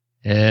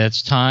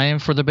It's time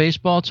for the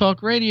Baseball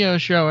Talk Radio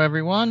Show,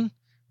 everyone.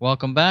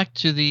 Welcome back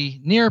to the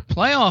near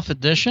playoff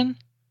edition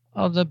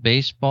of the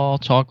Baseball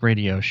Talk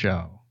Radio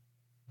Show.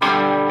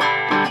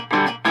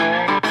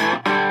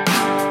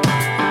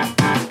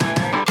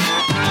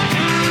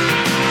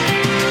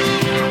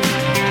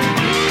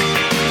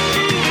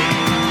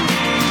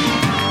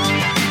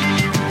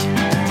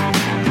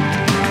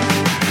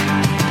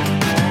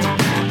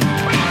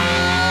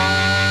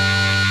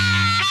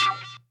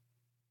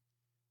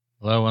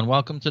 Hello and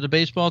welcome to the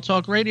Baseball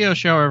Talk Radio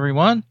Show,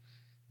 everyone.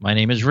 My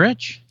name is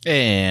Rich.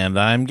 And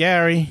I'm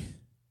Gary.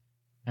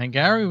 And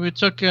Gary, we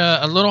took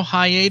a little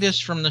hiatus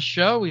from the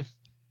show. We've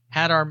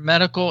had our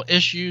medical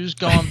issues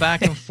going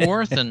back and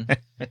forth and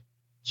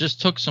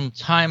just took some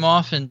time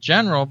off in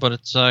general, but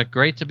it's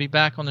great to be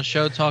back on the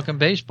show talking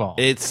baseball.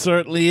 It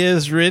certainly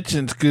is, Rich,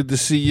 and it's good to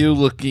see you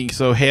looking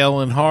so hale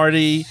and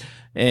hearty.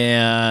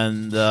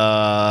 And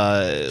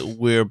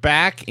we're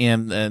back,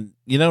 and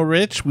you know,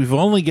 Rich, we've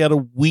only got a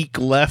week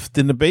left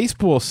in the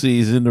baseball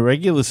season, the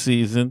regular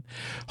season.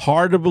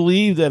 Hard to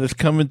believe that it's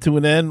coming to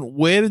an end.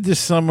 Where did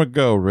this summer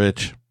go,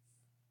 Rich?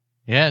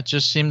 Yeah, it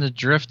just seemed to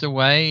drift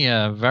away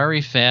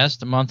very fast.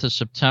 The month of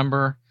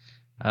September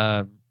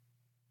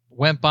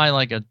went by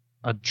like a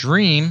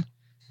dream,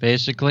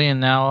 basically, and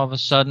now all of a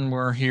sudden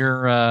we're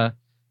here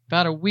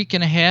about a week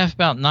and a half,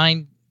 about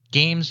 9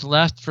 games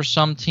left for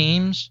some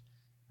teams.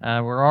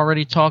 We're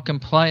already talking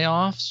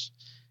playoffs,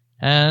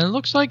 and it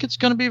looks like it's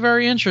going to be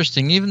very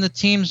interesting. Even the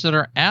teams that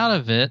are out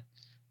of it,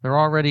 they're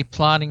already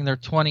plotting their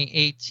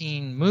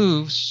 2018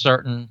 moves,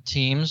 certain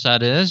teams,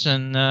 that is,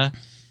 and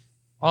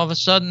all of a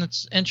sudden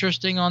it's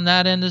interesting on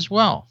that end as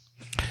well.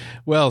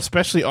 Well,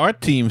 especially our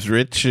teams,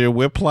 Rich.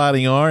 We're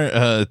plotting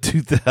our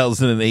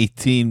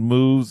 2018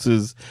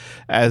 moves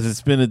as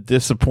it's been a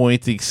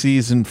disappointing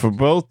season for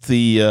both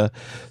the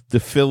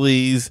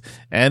Phillies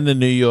and the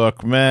New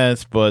York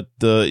Mets. But,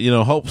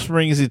 hope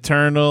springs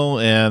eternal,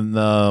 and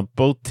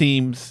both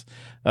teams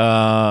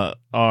are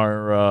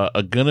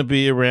going to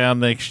be around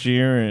next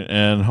year,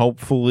 and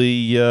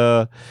hopefully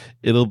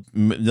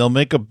they'll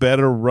make a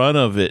better run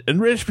of it.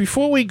 And Rich,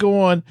 before we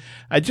go on,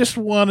 I just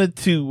wanted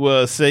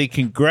to say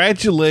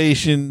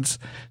congratulations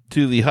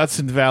to the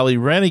Hudson Valley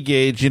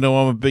Renegades. You know,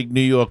 I'm a big New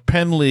York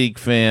Penn League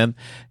fan,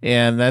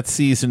 and that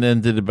season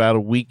ended about a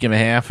week and a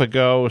half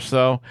ago or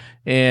so.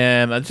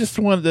 And I just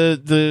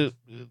wanted to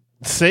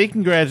say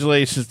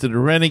congratulations to the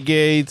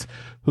Renegades,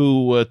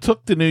 who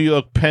took the New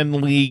York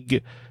Penn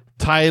League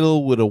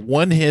title with a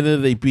one-hitter.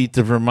 They beat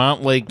the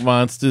Vermont Lake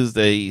Monsters.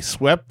 They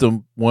swept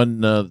them,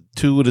 won the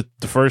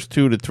first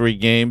 2 to 3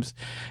 games,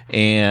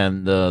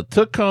 and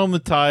took home the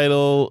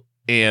title.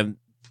 And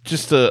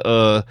just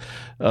a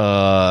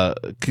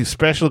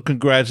special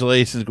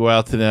congratulations go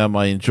out to them.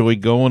 I enjoy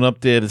going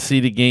up there to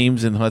see the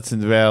games in Hudson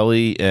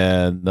Valley,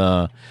 and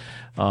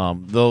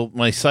though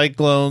my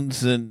Cyclones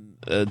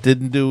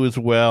didn't do as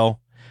well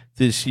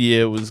this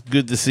year, it was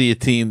good to see a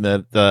team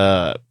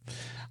that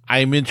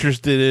I'm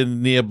interested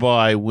in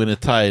nearby win a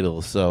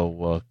title.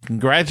 So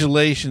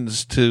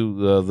congratulations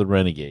to the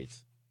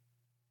Renegades.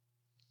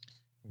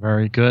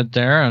 Very good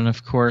there. And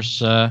of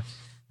course,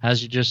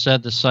 as you just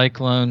said, the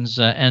Cyclones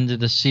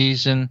ended the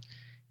season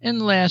in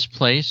last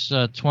place,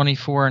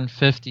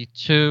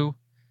 24-52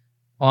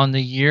 on the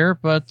year.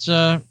 But,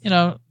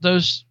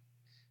 those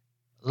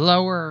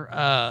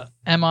lower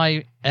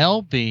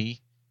MILB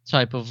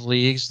type of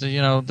leagues,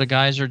 the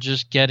guys are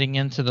just getting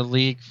into the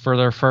league for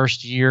their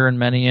first year in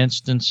many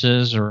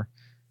instances, or,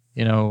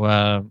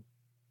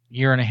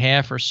 year and a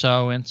half or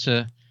so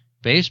into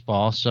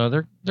baseball.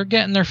 So they're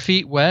getting their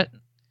feet wet.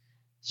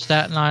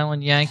 Staten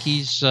Island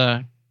Yankees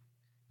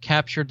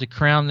captured the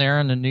crown there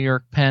in the New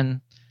York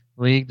Penn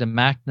League, the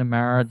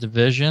McNamara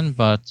division,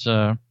 but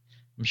I'm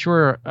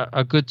sure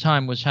a good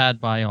time was had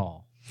by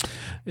all.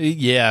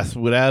 Yes,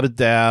 without a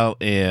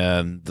doubt.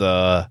 And,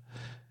 the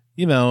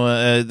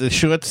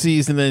short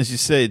season, as you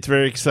say, it's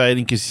very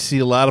exciting because you see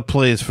a lot of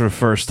players for the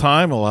first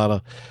time.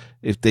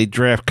 If they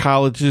draft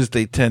colleges,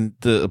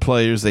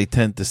 players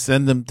tend to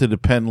send them to the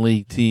Penn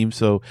League team.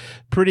 So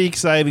pretty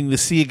exciting to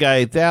see a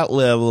guy at that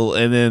level.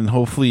 And then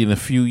hopefully in a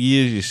few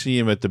years, you see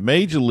him at the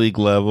major league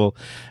level,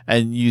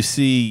 and you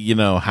see,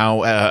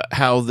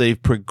 how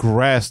they've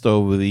progressed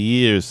over the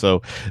years.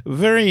 So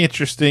very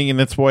interesting. And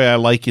that's why I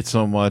like it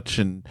so much.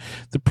 And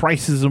the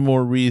prices are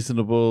more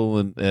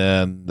reasonable,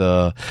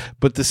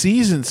 but the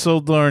season's so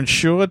darn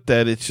short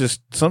that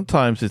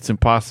sometimes it's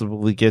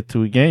impossible to get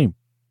to a game.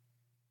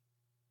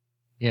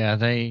 Yeah,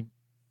 they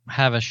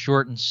have a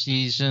shortened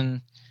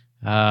season.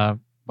 What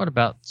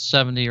about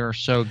 70 or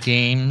so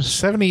games?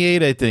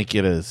 78, I think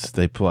it is,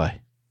 they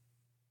play.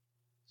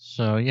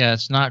 So, yeah,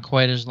 it's not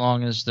quite as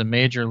long as the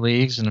major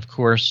leagues. And, of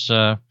course,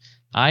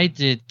 I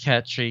did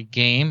catch a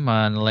game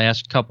in the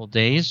last couple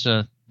days.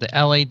 The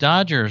L.A.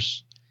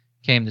 Dodgers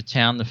came to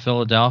town to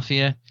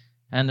Philadelphia,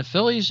 and the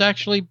Phillies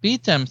actually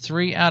beat them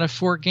 3 out of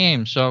 4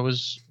 games. So it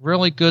was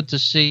really good to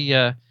see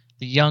the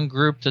young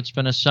group that's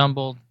been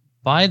assembled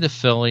by the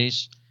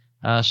Phillies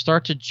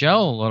start to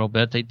gel a little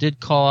bit. They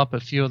did call up a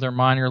few of their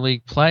minor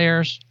league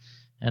players,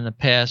 in the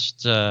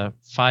past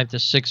 5 to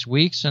 6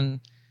 weeks. And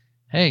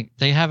hey,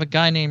 they have a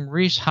guy named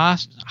Reese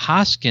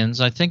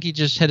Hoskins. I think he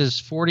just hit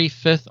his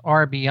 45th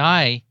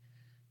RBI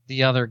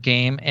the other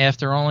game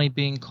after only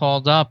being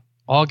called up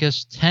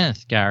August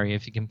 10th, Gary,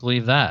 if you can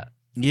believe that.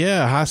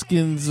 Yeah,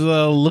 Hoskins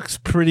looks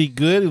pretty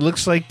good. He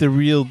looks like the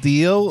real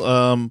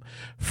deal.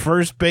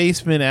 First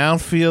baseman,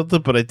 outfielder,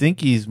 but I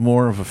think he's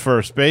more of a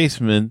first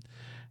baseman.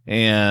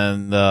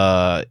 And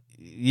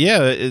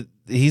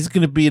he's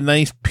going to be a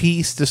nice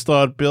piece to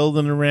start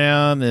building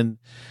around. And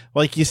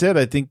like you said,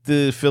 I think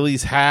the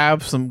Phillies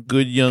have some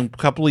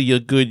couple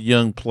of good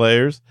young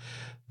players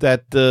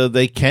that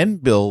they can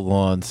build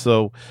on.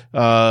 So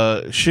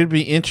should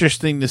be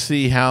interesting to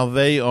see how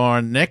they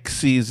are next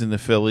season, the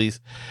Phillies,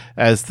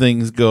 as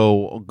things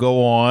go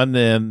on.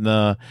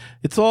 And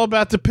it's all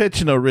about the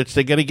pitching, though, Rich.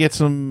 They got to get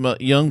some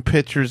young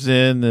pitchers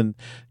in. And,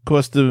 of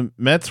course, the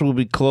Mets will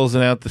be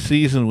closing out the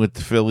season with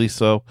the Phillies.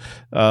 So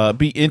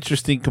be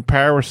interesting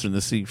comparison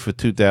to see for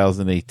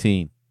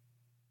 2018.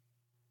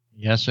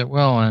 Yes, it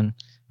will. And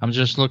I'm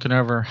just looking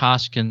over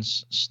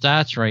Hoskins'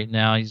 stats right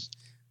now. He's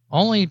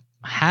only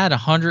had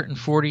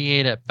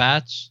 148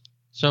 at-bats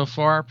so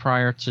far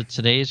prior to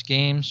today's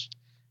games,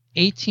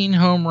 18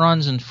 home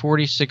runs and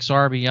 46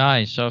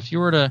 RBIs. So if you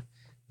were to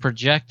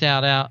project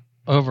out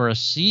over a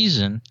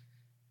season,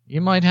 you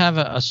might have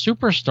a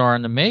superstar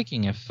in the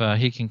making if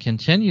he can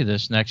continue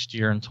this next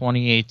year in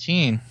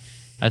 2018.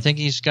 I think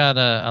he's got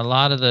a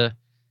lot of the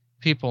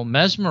people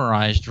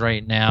mesmerized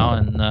right now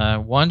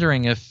and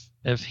wondering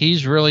if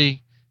he's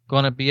really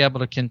going to be able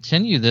to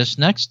continue this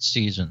next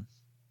season.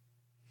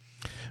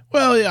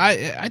 Well,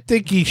 I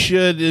think he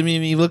should. I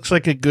mean, he looks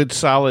like a good,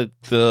 solid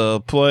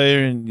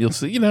player, and you'll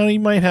see, he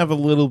might have a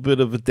little bit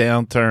of a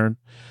downturn.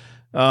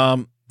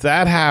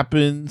 That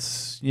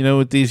happens,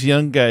 with these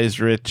young guys,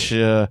 Rich.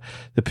 The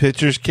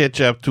pitchers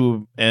catch up to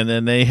him, and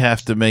then they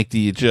have to make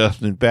the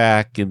adjustment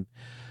back. And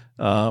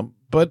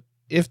but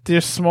if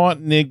they're smart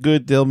and they're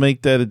good, they'll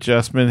make that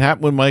adjustment. It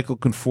happened with Michael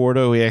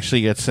Conforto. He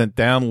actually got sent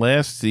down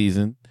last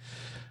season,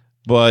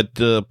 but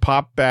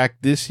popped back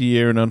this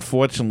year and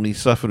unfortunately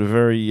suffered a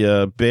very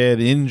bad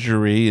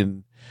injury.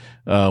 And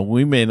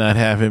we may not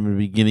have him in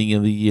the beginning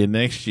of the year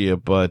next year,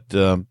 but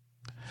that's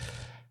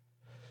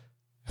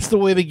the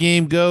way the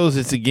game goes.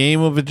 It's a game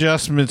of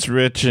adjustments,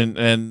 Rich,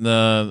 and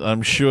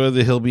I'm sure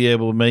that he'll be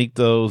able to make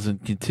those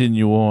and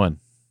continue on.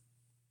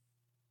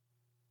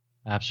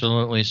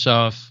 Absolutely.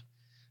 So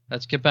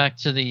let's get back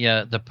to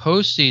the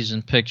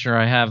postseason picture.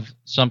 I have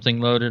something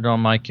loaded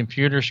on my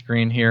computer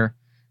screen here.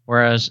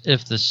 Whereas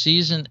if the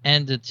season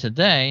ended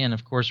today, and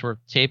of course we're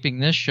taping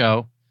this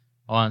show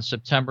on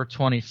September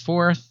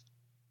 24th,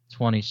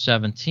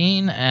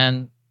 2017,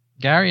 and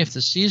Gary, if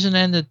the season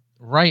ended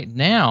right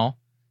now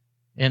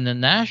in the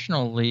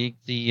National League,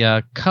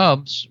 the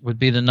Cubs would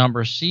be the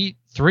number 3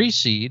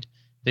 seed.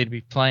 They'd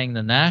be playing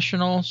the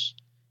Nationals,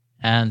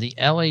 and the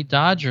LA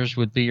Dodgers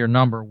would be your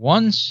number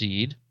 1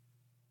 seed,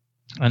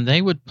 and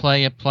they would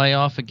play a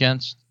playoff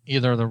against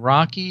either the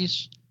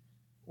Rockies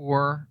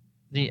or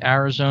the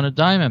Arizona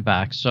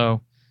Diamondbacks.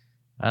 So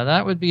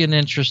that would be an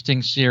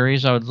interesting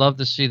series. I would love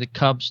to see the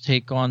Cubs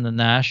take on the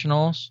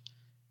Nationals.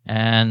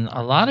 And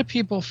a lot of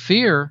people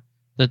fear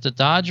that the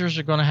Dodgers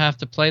are going to have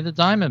to play the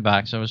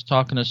Diamondbacks. I was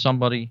talking to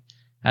somebody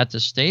at the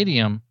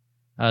stadium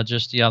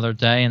just the other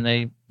day, and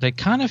they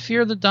kind of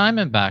fear the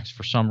Diamondbacks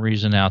for some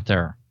reason out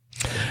there.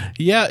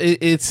 Yeah,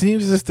 it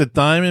seems as the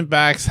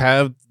Diamondbacks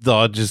have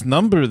Dodgers'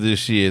 number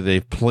this year.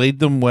 They've played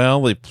them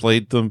well. They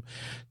played them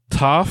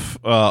tough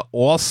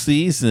all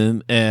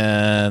season,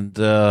 and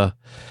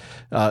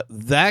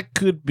that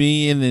could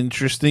be an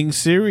interesting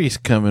series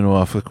coming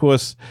off. Of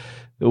course,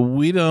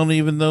 we don't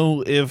even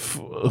know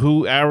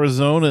who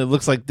Arizona. It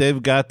looks like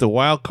they've got the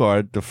wild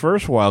card, the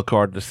first wild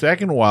card. The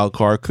second wild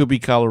card could be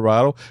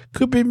Colorado,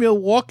 could be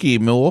Milwaukee.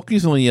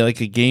 Milwaukee's only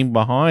like a game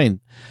behind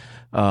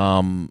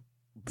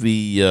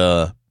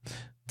the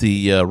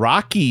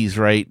Rockies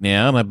right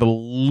now, and I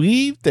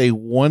believe they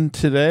won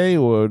today,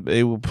 or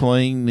they were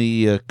playing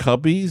the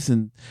Cubbies,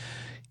 and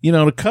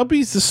the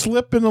Cubbies are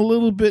slipping a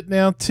little bit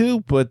now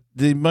too, but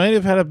they might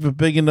have had a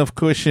big enough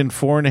cushion,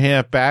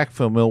 4.5 back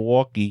for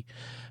Milwaukee.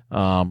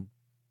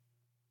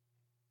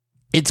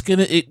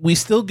 We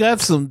still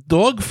got some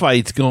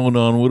dogfights going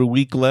on with a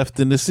week left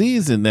in the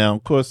season. Now,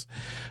 of course,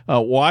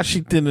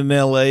 Washington and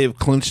LA have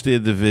clinched their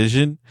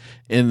division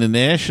in the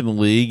National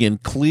League,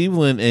 and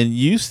Cleveland and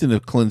Houston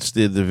have clinched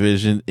their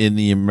division in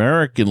the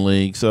American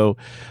League. So,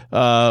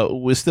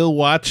 we're still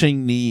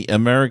watching the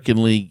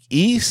American League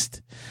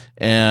East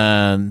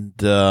and,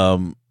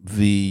 the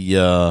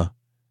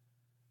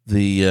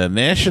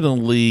National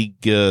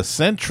League,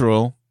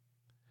 Central.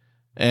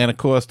 And, of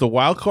course, the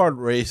wild card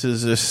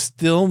races are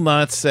still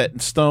not set in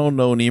stone,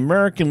 though. In the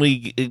American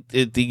League,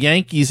 the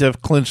Yankees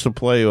have clinched a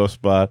playoff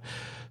spot,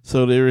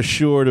 so they're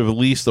assured of at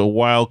least a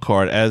wild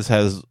card, as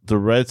has the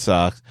Red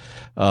Sox.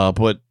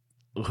 But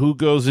who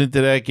goes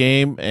into that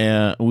game,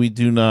 we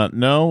do not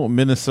know.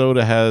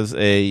 Minnesota has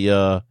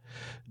a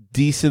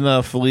decent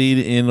enough lead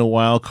in the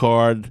wild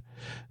card.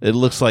 It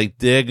looks like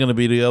they're going to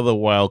be the other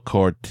wild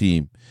card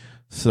team.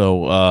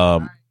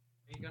 So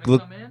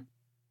look,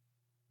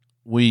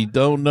 we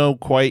don't know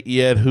quite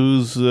yet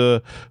who's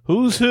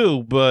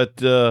who,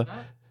 but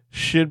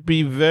should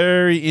be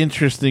very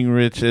interesting,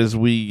 Rich, as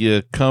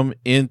we come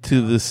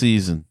into the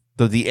season,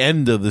 the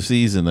end of the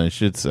season, I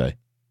should say.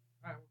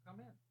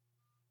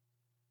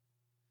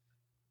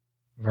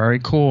 Very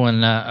cool.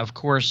 And, of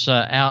course,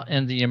 out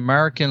in the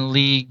American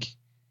League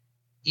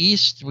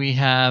East, we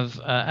have,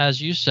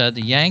 as you said,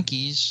 the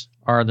Yankees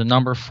are the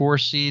number 4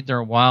 seed. They're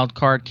a wild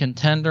card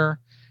contender.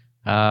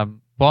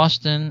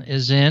 Boston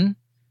is in.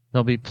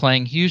 They'll be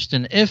playing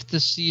Houston if the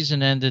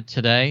season ended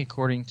today,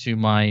 according to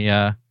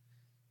my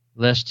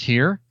list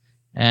here.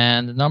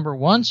 And the number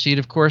 1 seed,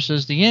 of course,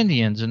 is the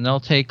Indians, and they'll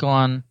take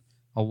on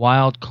a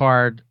wild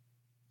card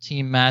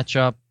team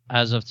matchup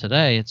as of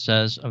today, it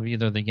says, of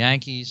either the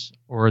Yankees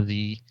or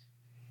the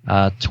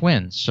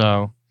Twins.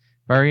 So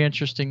very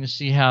interesting to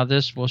see how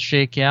this will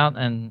shake out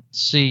and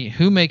see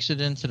who makes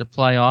it into the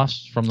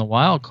playoffs from the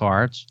wild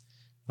cards.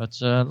 But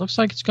it looks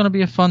like it's going to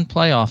be a fun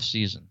playoff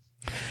season.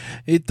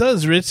 It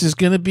does, Rich. There's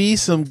going to be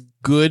some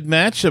good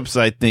matchups,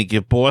 I think.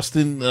 If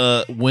Boston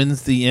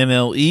wins the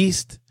NL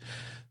East,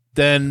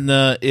 then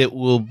it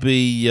will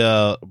be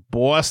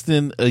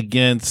Boston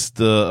against,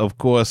 of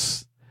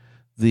course,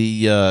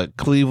 the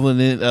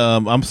Cleveland.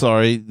 I'm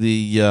sorry,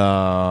 the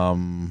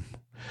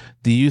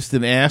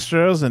Houston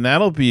Astros, and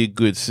that'll be a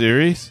good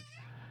series.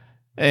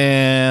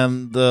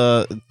 And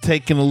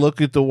taking a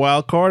look at the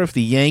wild card, if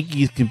the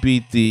Yankees can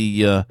beat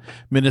the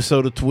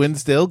Minnesota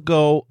Twins, they'll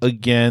go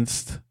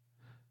against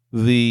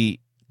the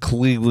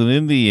Cleveland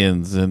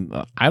Indians.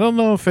 And I don't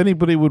know if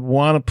anybody would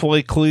want to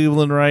play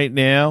Cleveland right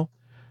now.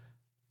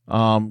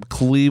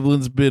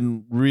 Cleveland's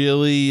been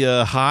really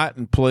hot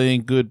and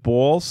playing good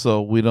ball,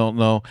 so we don't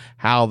know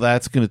how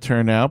that's going to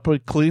turn out.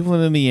 But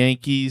Cleveland and the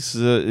Yankees,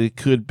 it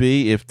could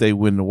be if they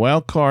win the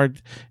wild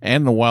card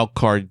and the wild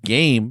card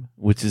game,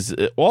 which is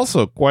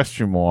also a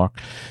question mark.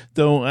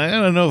 Though I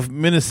don't know if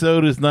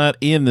Minnesota's not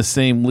in the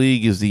same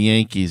league as the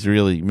Yankees.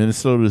 Really,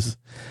 Minnesota's,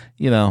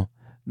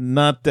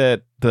 not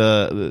that.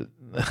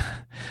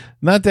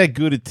 Not that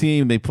good a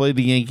team. They played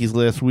the Yankees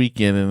last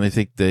weekend, and I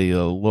think they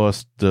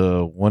lost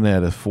 1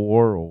 out of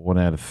 4 or 1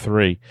 out of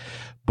 3.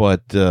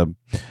 But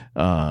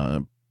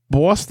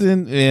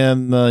Boston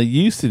and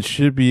Houston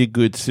should be a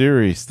good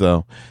series,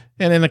 though.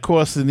 And then, of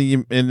course, in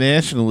the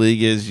National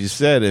League, as you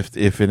said,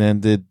 if it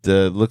ended,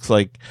 looks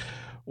like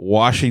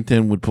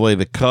Washington would play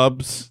the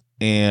Cubs,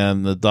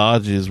 and the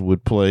Dodgers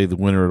would play the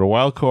winner of the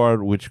wild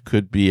card, which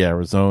could be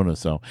Arizona.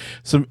 So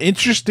some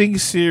interesting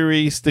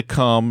series to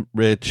come,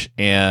 Rich.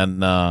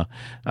 And,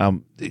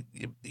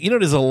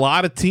 there's a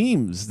lot of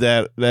teams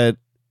that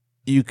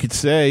you could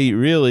say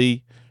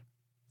really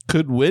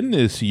could win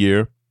this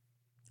year,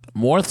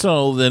 more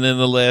so than in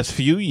the last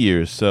few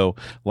years. So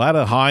a lot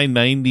of high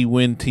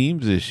 90-win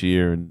teams this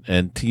year,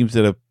 and teams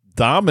that have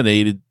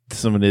dominated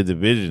some of their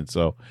divisions.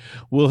 So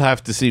we'll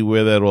have to see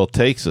where that all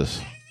takes us.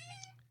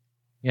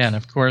 Yeah, and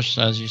of course,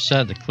 as you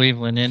said, the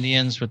Cleveland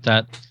Indians with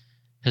that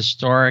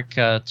historic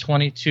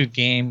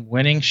 22-game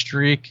winning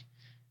streak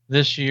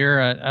this year.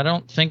 I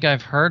don't think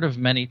I've heard of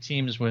many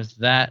teams with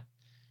that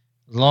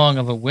long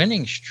of a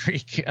winning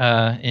streak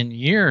in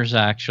years,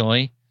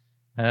 actually.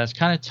 It's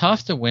kind of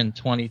tough to win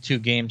 22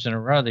 games in a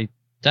row. They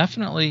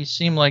definitely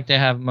seem like they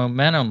have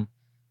momentum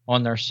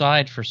on their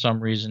side for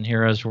some reason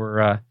here as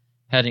we're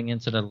heading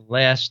into the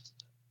last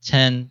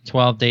 10,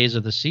 12 days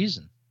of the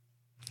season.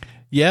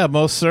 Yeah,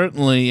 most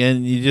certainly,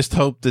 and you just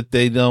hope that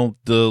they don't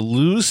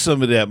lose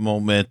some of that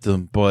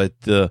momentum. But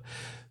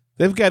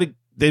they've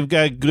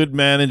got good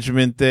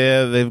management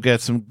there. They've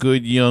got some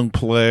good young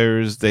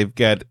players. They've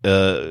got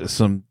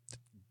some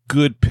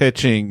good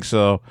pitching.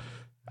 So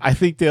I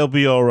think they'll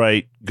be all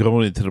right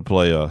going into the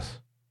playoffs.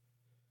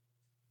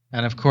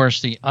 And of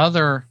course, the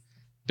other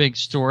big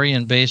story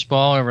in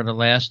baseball over the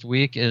last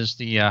week is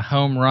the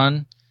home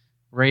run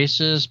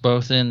races,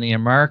 both in the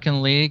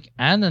American League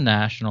and the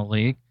National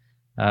League.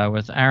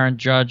 With Aaron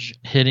Judge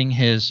hitting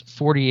his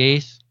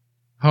 48th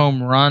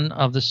home run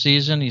of the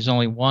season. He's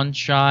only 1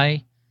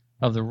 shy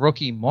of the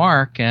rookie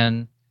mark,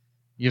 and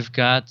you've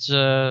got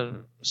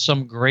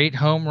some great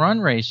home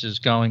run races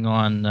going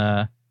on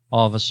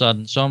all of a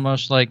sudden. It's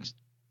almost like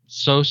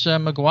Sosa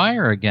and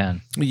McGwire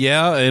again.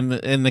 Yeah, and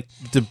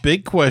the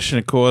big question,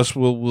 of course,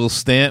 will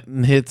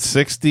Stanton hit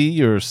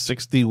 60 or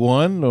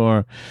 61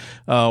 or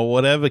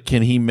whatever?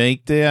 Can he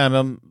make there?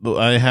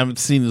 I haven't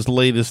seen his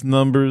latest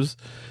numbers.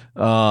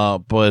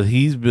 But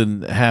he's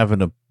been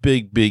having a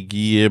big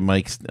year.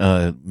 Mike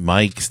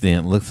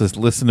Stanton.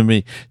 Listen to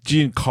me.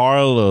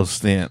 Giancarlo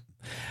Stanton.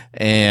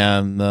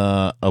 And,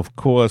 of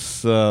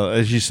course,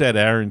 as you said,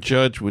 Aaron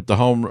Judge with the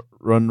home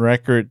run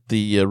record,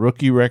 the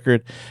rookie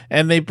record,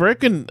 and they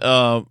broken,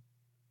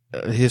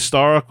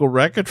 historical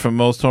record for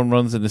most home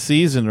runs in the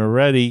season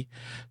already.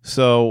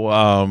 So,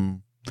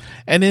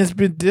 and there's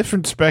been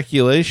different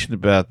speculation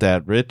about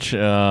that, Rich.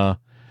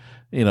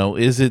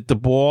 Is it the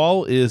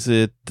ball? Is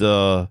it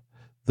the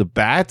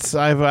bats?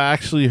 I've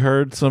actually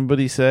heard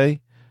somebody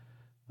say.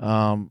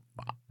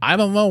 I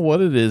don't know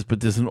what it is, but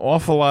there's an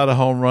awful lot of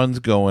home runs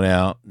going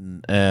out,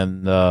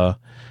 and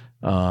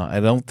I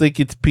don't think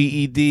it's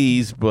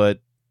PEDs, but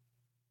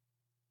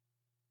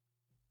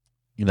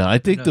I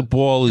think the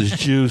ball is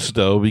juiced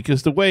though,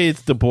 because the way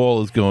the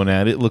ball is going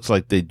out, it looks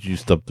like they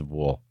juiced up the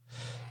ball.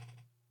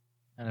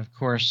 And of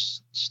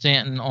course,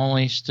 Stanton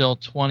only still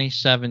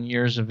 27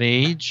 years of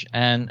age,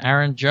 and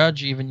Aaron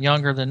Judge even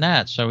younger than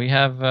that. So we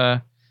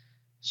have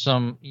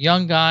some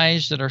young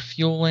guys that are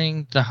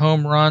fueling the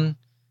home run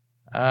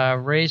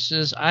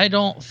races. I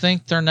don't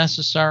think they're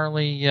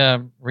necessarily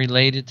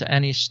related to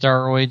any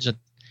steroids. I'm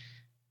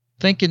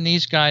thinking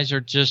these guys are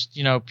just,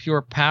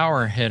 pure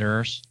power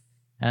hitters,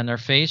 and they're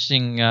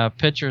facing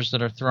pitchers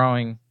that are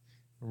throwing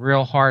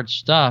real hard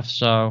stuff.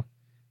 So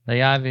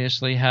they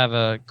obviously have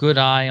a good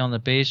eye on the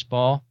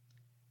baseball,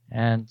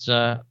 and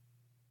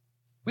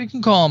we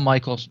can call him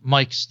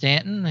Mike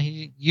Stanton.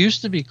 He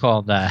used to be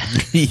called that.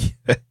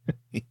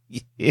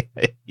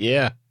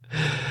 Yeah.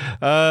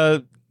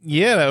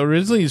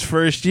 Originally his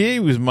first year he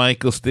was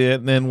Michael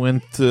Stanton, then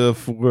went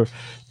for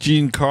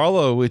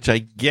Giancarlo, which I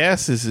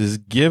guess is his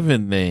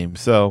given name.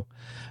 So,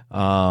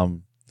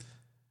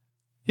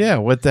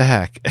 what the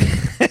heck?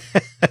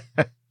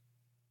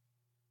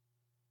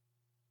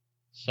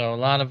 So a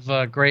lot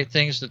of great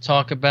things to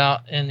talk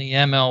about in the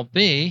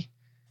MLB,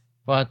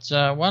 but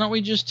why don't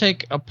we just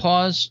take a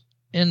pause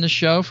in the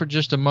show for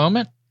just a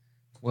moment?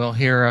 We'll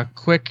hear a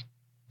quick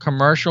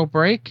commercial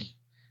break,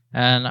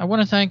 and I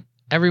want to thank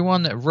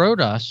everyone that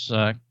wrote us.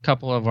 A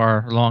couple of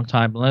our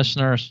longtime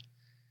listeners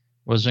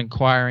was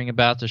inquiring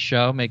about the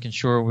show, making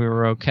sure we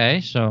were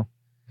okay, so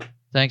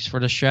thanks for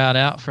the shout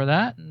out for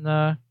that,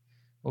 and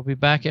we'll be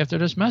back after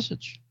this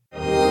message.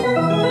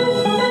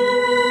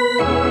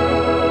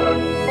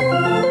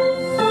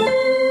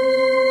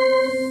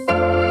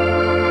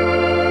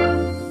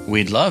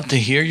 We'd love to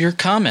hear your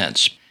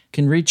comments. You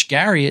can reach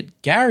Gary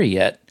at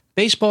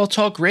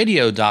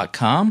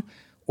baseballtalkradio.com,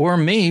 or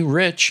me,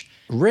 Rich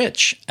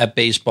at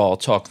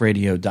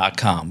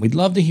baseballtalkradio.com. We'd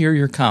love to hear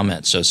your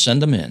comments, so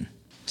send them in.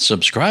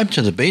 Subscribe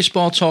to the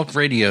Baseball Talk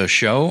Radio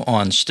show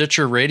on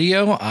Stitcher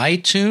Radio,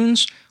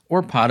 iTunes,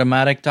 or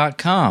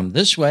Podomatic.com.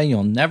 This way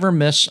you'll never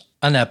miss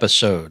an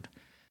episode.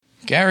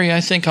 Gary, I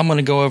think I'm going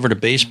to go over to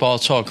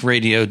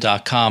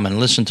baseballtalkradio.com and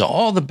listen to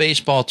all the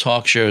baseball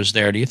talk shows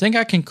there. Do you think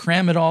I can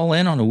cram it all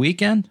in on a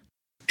weekend?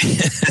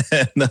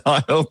 No,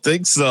 I don't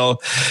think so.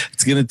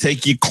 It's going to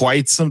take you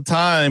quite some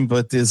time,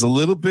 but there's a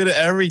little bit of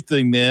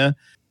everything there.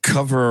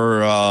 Cover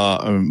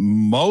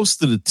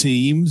most of the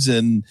teams,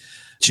 and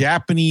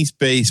Japanese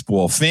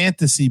baseball,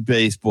 fantasy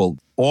baseball,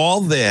 all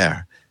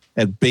there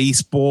at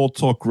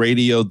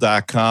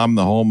baseballtalkradio.com,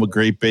 the home of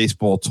great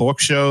baseball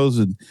talk shows.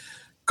 And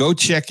go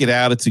check it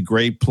out. It's a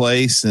great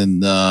place.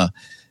 And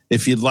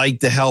if you'd like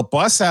to help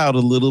us out a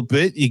little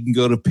bit, you can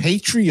go to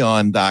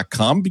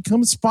patreon.com,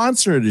 become a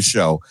sponsor of the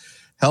show.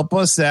 Help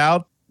us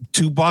out.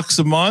 $2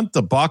 a month,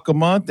 $1 a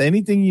month,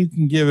 anything you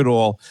can give it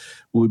all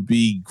would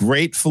be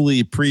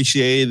gratefully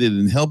appreciated,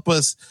 and help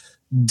us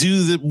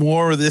do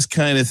more of this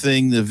kind of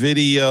thing, the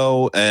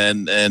video,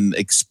 and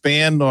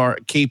expand our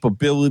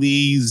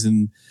capabilities,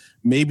 and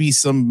maybe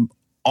some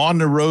on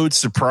the road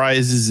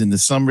surprises in the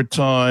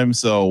summertime.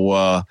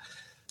 So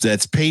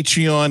that's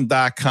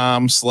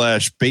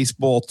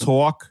patreon.com/baseball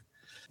talk.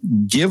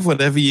 Give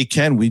whatever you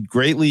can. We'd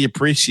greatly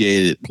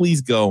appreciate it.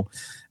 Please go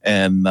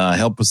and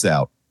help us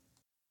out.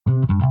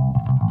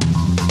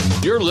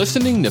 You're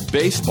listening to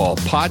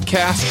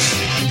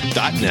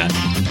BaseballPodcasts.net.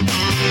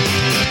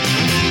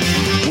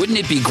 Wouldn't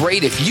it be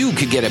great if you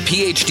could get a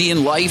PhD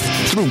in life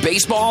through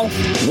baseball?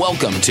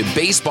 Welcome to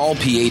Baseball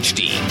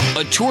PhD,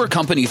 a tour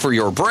company for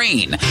your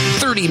brain.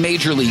 30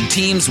 major league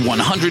teams,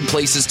 100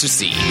 places to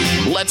see.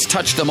 Let's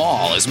touch them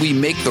all as we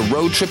make the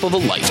road trip of a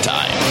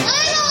lifetime.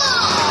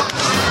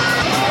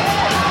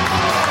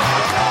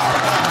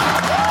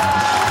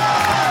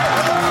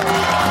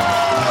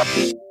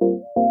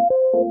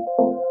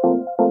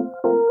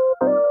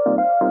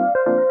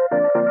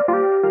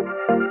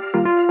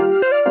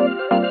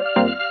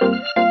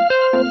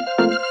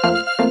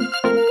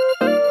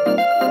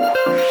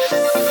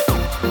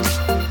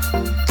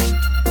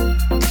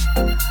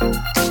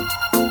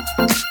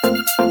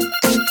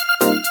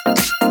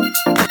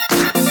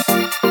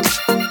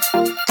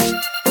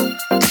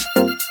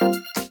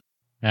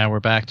 And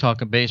we're back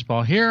talking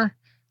baseball here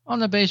on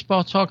the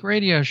Baseball Talk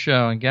Radio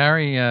show. And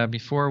Gary,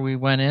 before we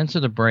went into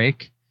the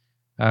break,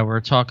 we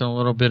were talking a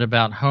little bit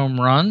about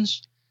home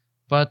runs.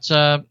 But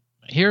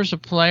here's a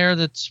player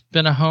that's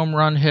been a home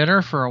run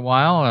hitter for a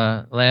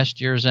while,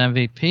 last year's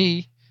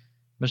MVP,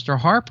 Mr.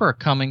 Harper,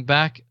 coming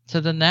back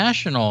to the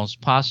Nationals,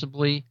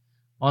 possibly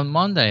on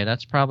Monday.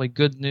 That's probably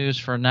good news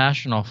for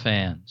National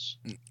fans.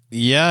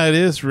 Yeah, it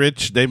is,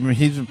 Rich.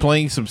 He's been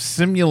playing some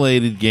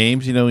simulated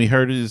games. You know, he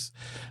hurt his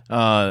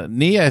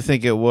knee, I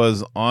think it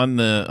was, on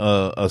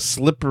a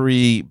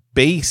slippery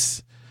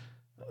base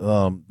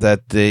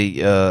that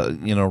they,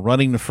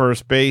 running the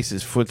first base,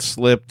 his foot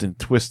slipped and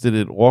twisted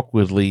it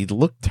awkwardly. It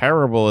looked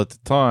terrible at the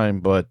time,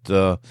 but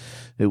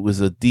it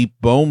was a deep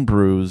bone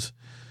bruise.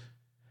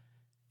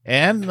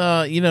 And,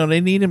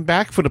 they need him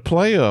back for the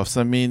playoffs.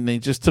 I mean, they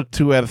just took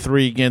 2 out of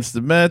 3 against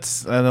the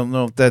Mets. I don't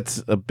know if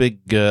that's a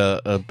big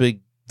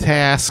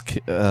task,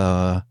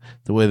 the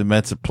way the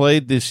Mets have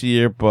played this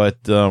year, but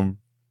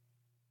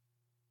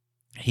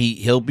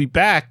he'll be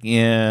back,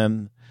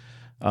 and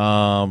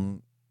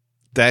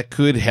that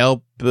could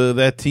help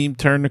that team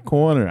turn the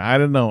corner. I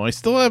don't know. I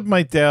still have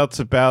my doubts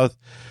about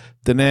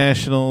the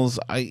Nationals.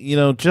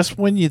 Just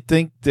when you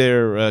think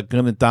they're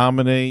going to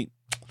dominate,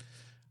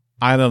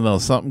 I don't know.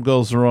 Something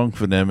goes wrong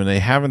for them, and they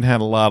haven't had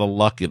a lot of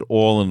luck at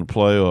all in the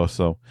playoffs.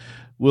 So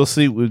we'll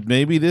see.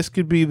 Maybe this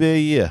could be their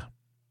year.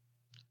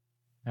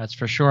 That's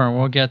for sure. And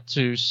we'll get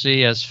to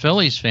see, as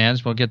Phillies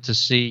fans, we'll get to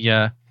see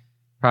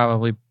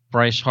probably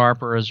Bryce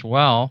Harper as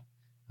well.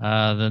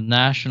 The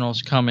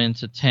Nationals come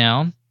into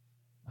town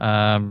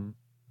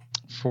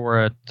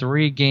for a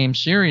 3-game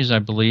series, I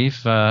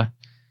believe,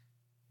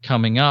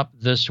 coming up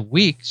this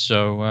week.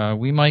 So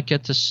we might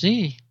get to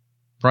see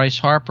Bryce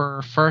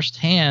Harper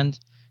firsthand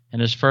in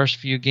his first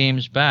few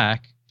games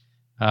back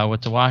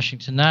with the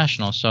Washington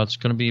Nationals. So it's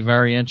going to be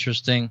very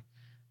interesting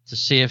to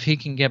see if he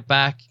can get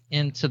back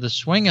into the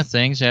swing of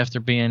things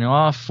after being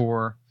off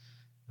for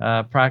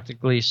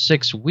practically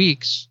 6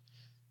 weeks,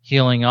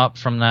 healing up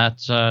from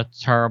that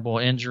terrible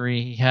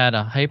injury. He had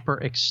a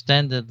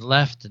hyperextended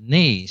left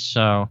knee.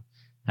 So,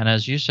 and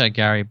as you said,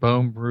 Gary,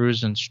 bone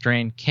bruise and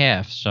strained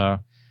calf. So,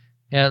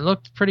 yeah, it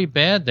looked pretty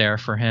bad there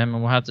for him,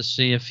 and we'll have to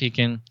see if he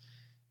can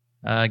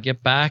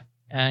get back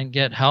and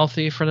get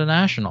healthy for the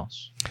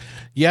Nationals.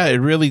 Yeah, it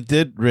really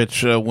did,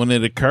 Rich. When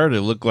it occurred, it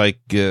looked like,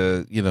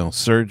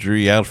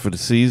 surgery out for the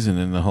season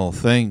and the whole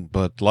thing.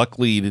 But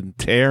luckily, he didn't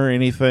tear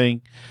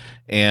anything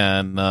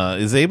and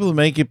is able to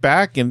make it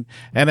back. And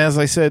as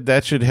I said,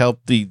 that should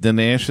help the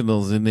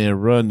Nationals in their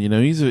run.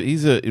 He's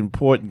an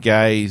important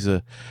guy. He's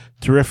a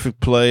terrific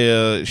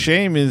player.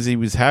 Shame is he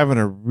was having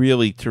a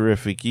really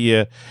terrific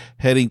year,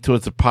 heading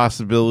towards the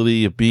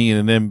possibility of being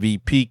an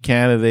MVP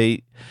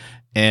candidate.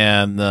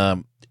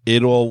 And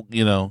it all,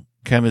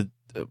 kind of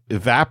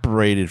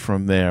evaporated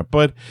from there.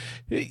 But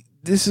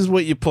this is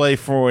what you play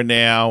for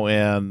now,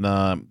 and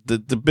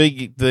the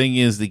big thing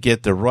is to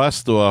get the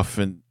rust off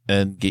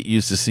and get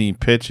used to seeing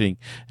pitching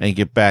and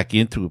get back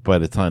into it by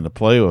the time the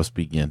playoffs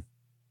begin.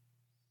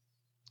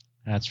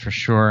 That's for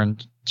sure.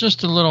 And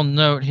just a little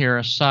note here,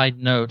 a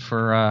side note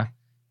for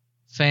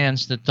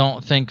fans that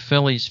don't think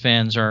Phillies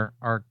fans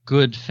are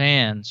good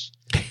fans.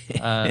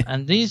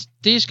 And these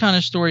kind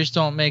of stories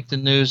don't make the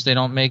news. They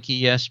don't make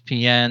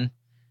ESPN,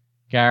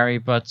 Gary.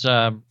 But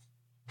a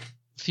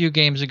few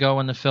games ago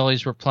when the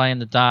Phillies were playing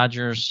the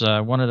Dodgers,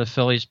 one of the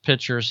Phillies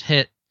pitchers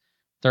hit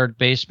third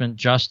baseman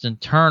Justin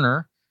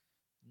Turner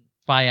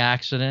by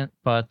accident.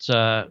 But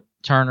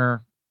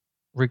Turner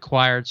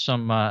required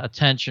some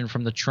attention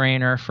from the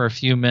trainer for a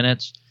few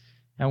minutes.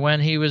 And when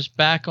he was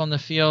back on the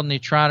field and he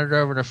trotted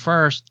over to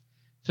first,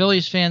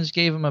 Phillies fans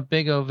gave him a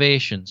big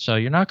ovation. So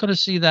you're not going to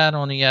see that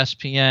on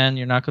ESPN.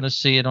 You're not going to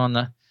see it on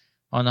the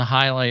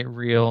highlight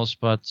reels.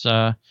 But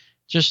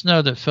just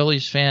know that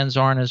Phillies fans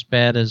aren't as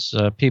bad as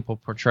people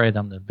portray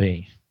them to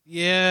be.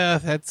 Yeah,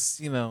 that's,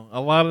 a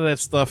lot of that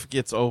stuff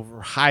gets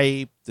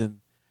overhyped. And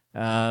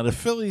the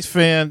Phillies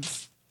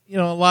fans,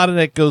 a lot of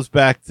that goes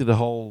back to the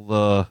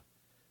whole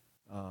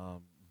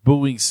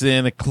booing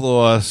Santa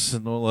Claus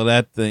and all of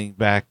that thing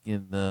back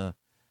in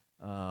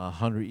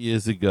 100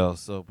 years ago.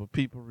 So, but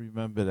people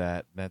remember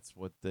that. And that's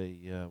what they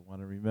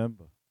want to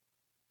remember.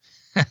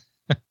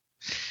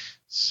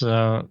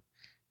 So,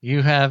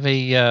 you have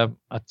a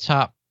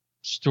top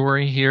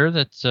story here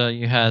that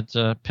you had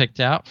picked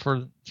out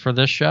for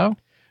this show.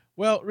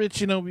 Well,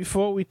 Rich,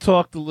 before we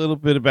talked a little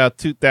bit about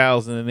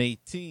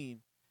 2018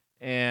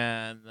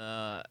 and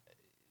the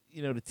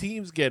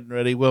team's getting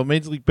ready. Well,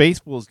 Major League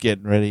Baseball is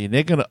getting ready, and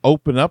they're going to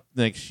open up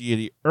next year,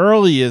 the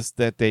earliest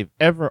that they've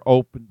ever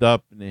opened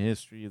up in the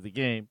history of the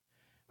game.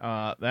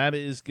 That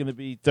is going to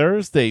be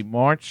Thursday,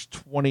 March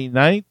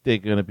 29th. They're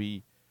going to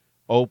be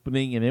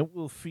opening, and it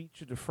will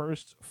feature the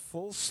first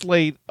full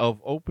slate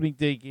of opening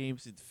day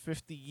games in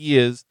 50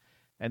 years,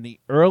 and the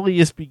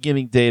earliest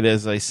beginning date,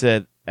 as I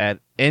said, at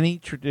any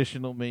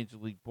traditional Major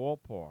League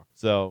ballpark.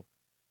 So,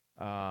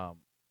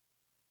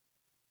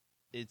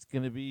 it's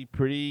going to be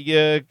pretty,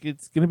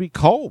 it's going to be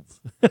cold.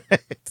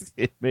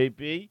 It may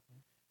be.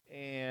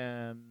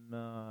 And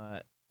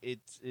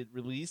it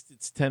released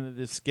its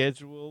tentative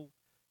schedule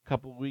a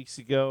couple of weeks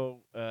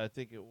ago. I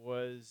think it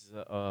was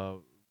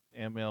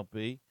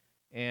MLB.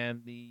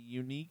 And the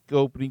unique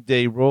opening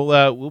day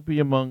rollout will be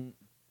among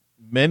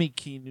many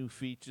key new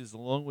features,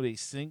 along with a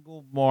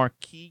single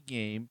marquee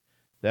game.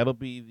 That'll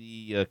be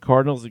the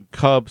Cardinals and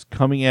Cubs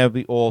coming out of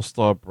the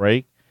All-Star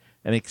break.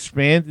 An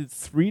expanded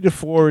 3 to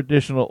 4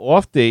 additional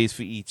off days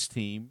for each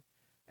team,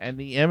 and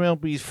the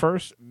MLB's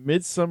first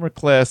Midsummer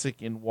Classic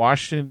in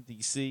Washington,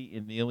 D.C.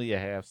 in nearly a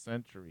half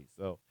century.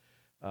 So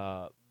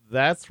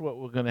that's what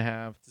we're going to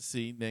have to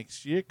see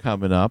next year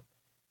coming up,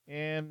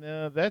 and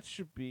that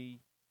should be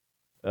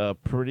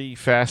pretty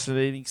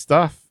fascinating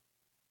stuff.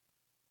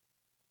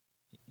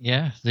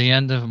 Yeah, the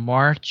end of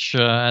March,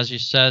 as you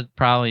said,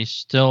 probably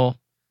still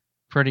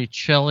pretty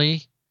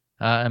chilly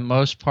in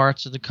most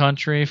parts of the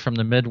country, from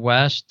the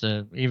Midwest,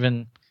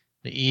 even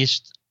the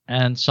East,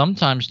 and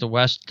sometimes the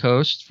West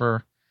Coast,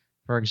 for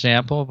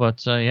example.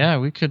 But yeah,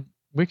 we could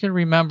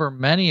remember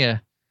many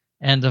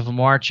end of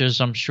Marches,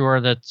 I'm sure,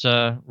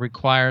 that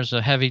requires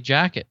a heavy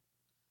jacket.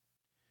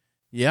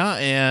 Yeah,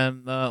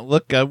 and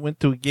look, I went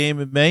to a game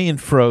in May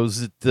and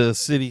froze at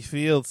Citi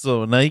Field,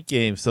 so a night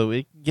game, so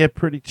it can get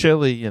pretty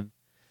chilly.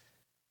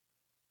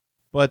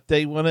 But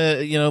they want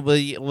to,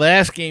 the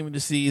last game of the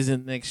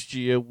season next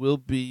year will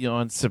be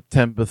on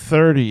September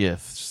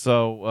 30th.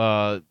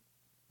 So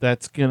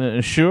that's going to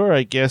ensure,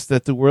 I guess,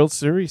 that the World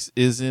Series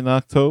is in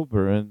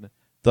October and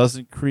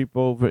doesn't creep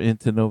over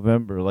into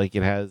November like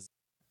it has.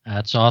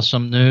 That's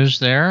awesome news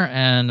there.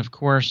 And, of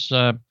course,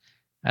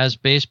 as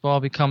baseball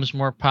becomes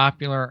more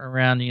popular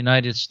around the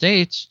United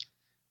States,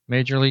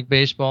 Major League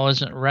Baseball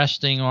isn't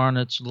resting on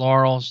its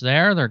laurels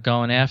there. They're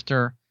going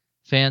after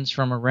fans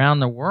from around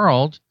the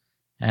world.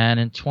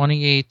 And in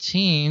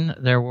 2018,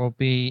 there will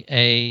be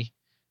a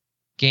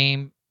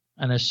game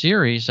and a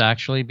series,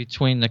 actually,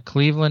 between the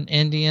Cleveland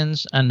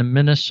Indians and the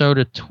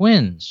Minnesota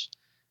Twins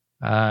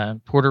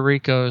in Puerto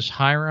Rico's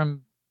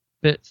Hiram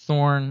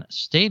Bithorn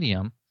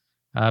Stadium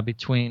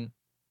between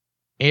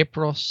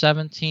April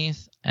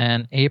 17th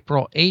and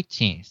April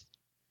 18th.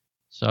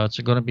 So it's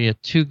going to be a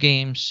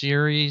 2-game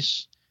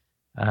series.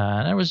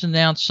 That was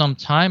announced some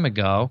time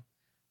ago.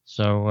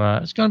 So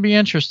it's going to be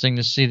interesting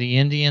to see the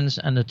Indians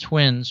and the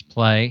Twins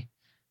play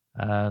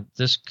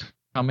this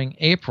coming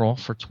April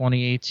for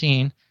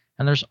 2018.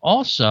 And there's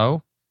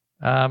also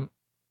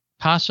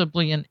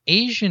possibly an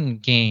Asian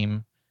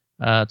game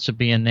to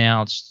be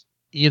announced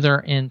either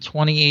in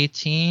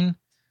 2018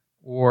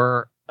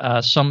 or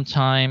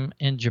sometime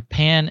in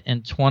Japan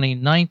in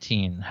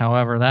 2019.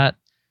 However, that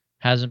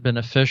hasn't been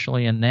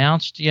officially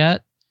announced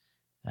yet.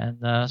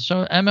 And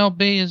so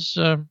MLB is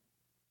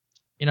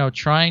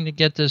trying to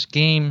get this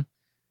game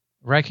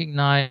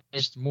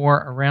recognized more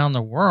around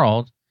the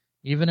world.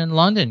 Even in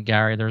London,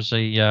 Gary, there's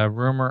a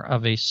rumor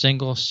of a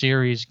single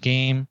series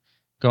game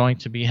going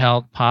to be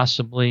held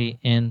possibly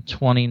in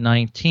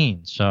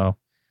 2019. So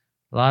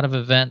a lot of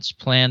events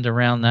planned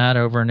around that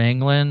over in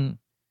England.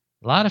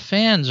 A lot of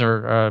fans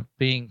are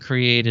being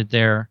created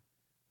there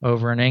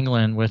over in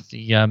England with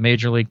the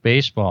Major League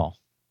Baseball.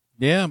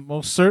 Yeah,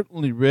 most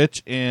certainly,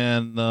 Rich.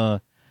 And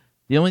the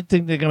only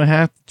thing they're going to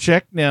have to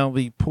check now,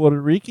 the Puerto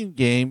Rican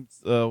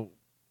games,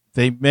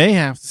 they may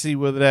have to see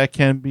whether that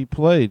can be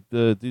played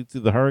due to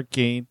the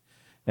hurricane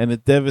and the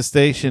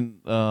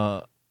devastation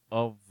of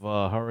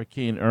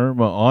Hurricane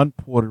Irma on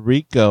Puerto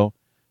Rico.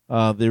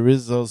 There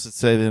is those that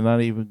say they're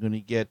not even going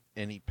to get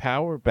any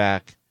power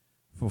back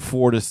for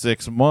 4 to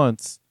 6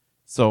 months.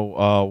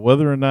 So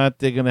whether or not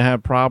they're going to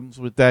have problems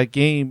with that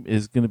game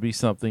is going to be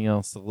something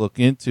else to look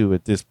into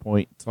at this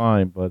point in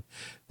time. But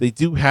they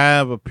do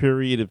have a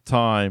period of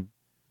time.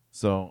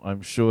 So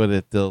I'm sure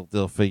that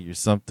they'll figure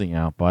something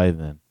out by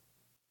then.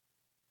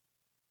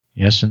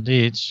 Yes,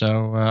 indeed.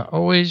 So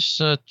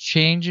always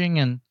changing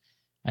and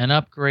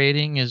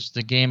upgrading is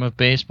the game of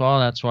baseball.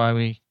 That's why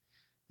we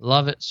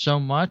love it so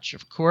much,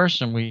 of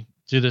course, and we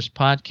do this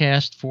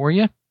podcast for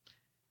you.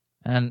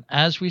 And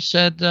as we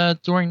said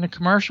during the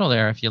commercial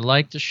there, if you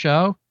like the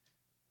show,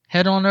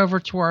 head on over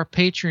to our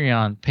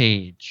Patreon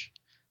page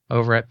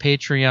over at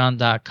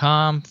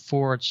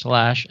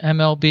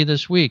patreon.com/MLB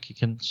This Week. You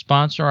can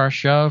sponsor our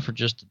show for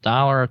just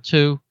 $1 or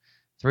 $2,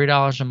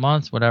 $3 a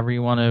month, whatever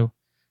you want to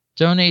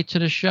donate to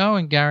the show,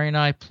 and Gary and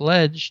I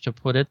pledge to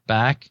put it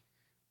back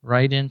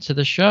right into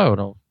the show.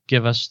 It'll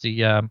give us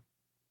the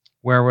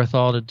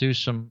wherewithal to do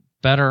some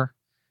better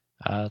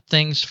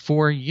things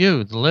for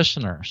you, the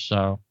listener.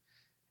 So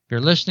if you're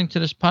listening to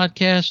this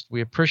podcast,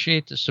 we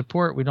appreciate the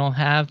support. We don't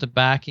have the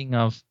backing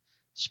of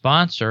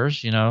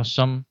sponsors.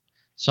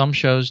 Some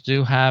shows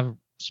do have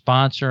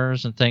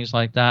sponsors and things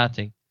like that.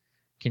 They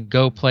can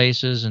go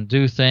places and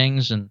do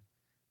things and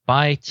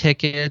buy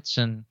tickets,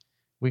 and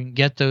we can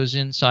get those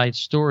inside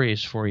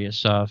stories for you.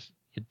 So if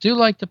you do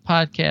like the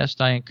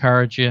podcast, I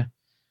encourage you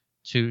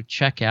to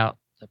check out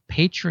the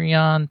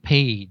Patreon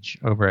page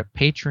over at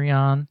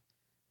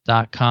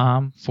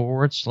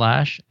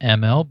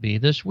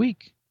patreon.com/MLB This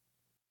Week.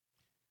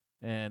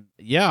 And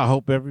yeah, I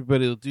hope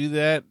everybody will do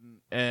that.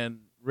 And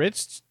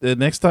Rich, the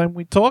next time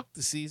we talk,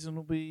 the season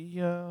will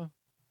be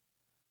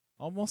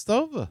almost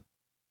over.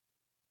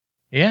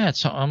 Yeah,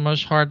 it's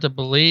almost hard to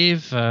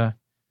believe.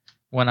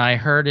 When I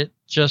heard it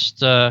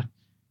just a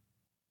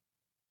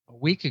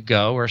week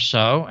ago or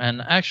so,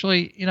 and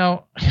actually,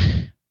 I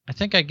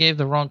think I gave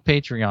the wrong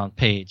Patreon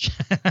page.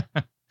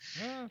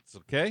 It's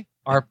okay.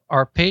 Our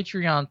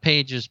Patreon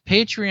page is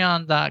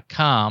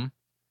patreon.com.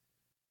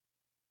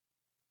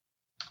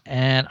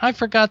 And I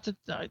forgot to,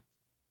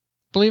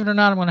 believe it or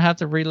not, I'm going to have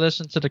to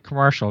re-listen to the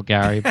commercial,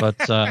 Gary.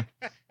 But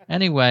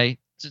anyway,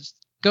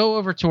 just go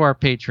over to our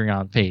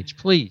Patreon page,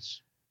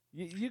 please.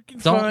 You can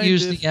Don't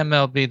use the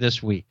MLB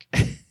This Week.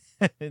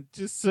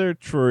 Just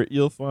search for it.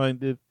 You'll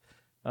find it.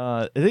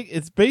 I think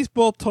it's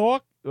Baseball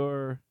Talk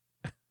or...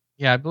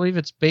 Yeah, I believe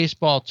it's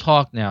Baseball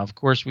Talk now. Of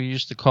course, we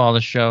used to call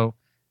the show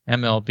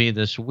MLB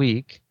This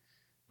Week.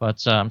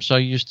 But I'm so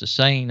used to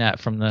saying that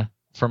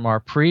from our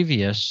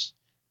previous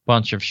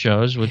bunch of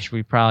shows, which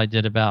we probably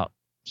did about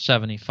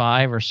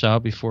 75 or so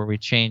before we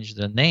changed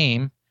the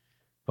name.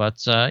 But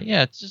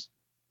yeah, it's just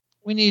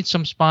we need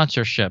some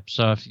sponsorship.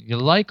 So if you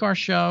like our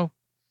show,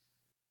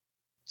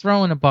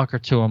 throw in $1 or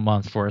 $2 a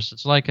month for us.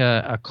 It's like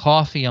a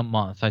coffee a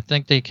month. I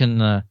think they can.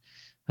 I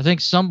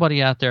think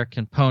somebody out there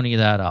can pony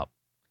that up.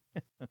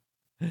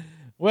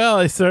 Well,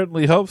 I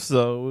certainly hope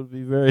so. It would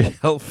be very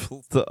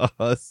helpful to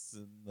us.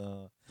 And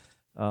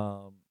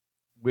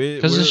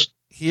we're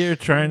here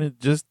trying to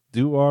just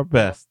do our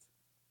best.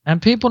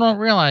 And people don't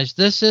realize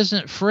this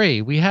isn't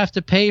free. We have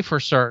to pay for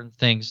certain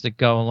things that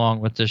go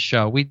along with this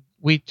show.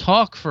 We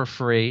talk for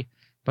free,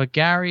 but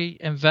Gary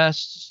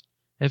invests.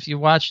 If you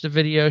watch the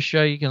video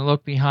show, you can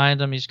look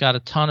behind him. He's got a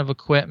ton of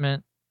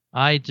equipment.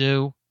 I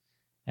do.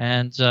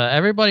 And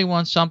everybody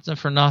wants something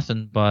for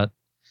nothing, but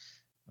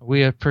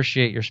we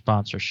appreciate your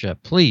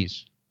sponsorship.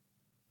 Please.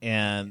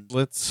 And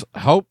let's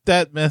hope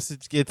that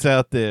message gets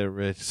out there,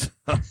 Rich.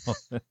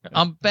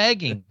 I'm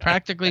begging,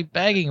 practically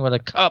begging with a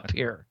cup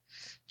here.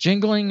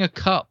 Jingling a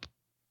cup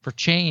for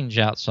change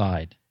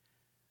outside.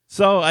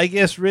 So I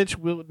guess, Rich,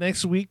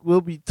 next week we'll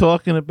be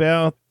talking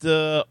about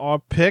our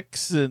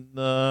picks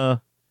and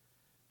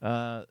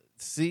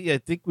see. I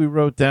think we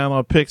wrote down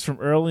our picks from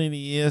early in the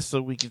year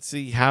so we can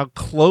see how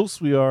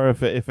close we are,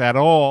 if at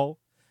all,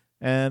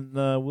 and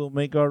we'll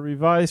make our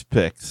revised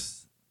picks.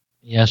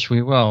 Yes,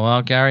 we will.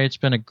 Well, Gary, it's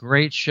been a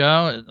great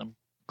show. I'm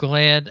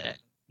glad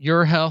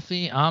you're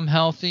healthy. I'm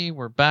healthy.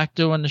 We're back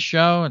doing the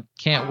show and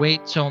can't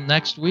wait till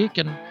next week,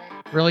 and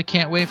really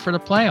can't wait for the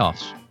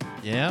playoffs.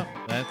 Yeah,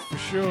 that's for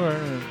sure.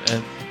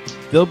 And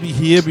they'll be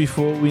here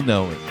before we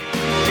know it.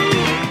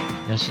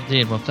 Yes,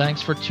 indeed. Well,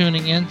 thanks for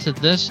tuning in to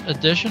this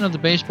edition of the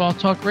Baseball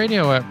Talk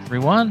Radio,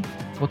 everyone.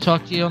 We'll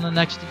talk to you on the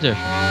next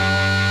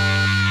edition.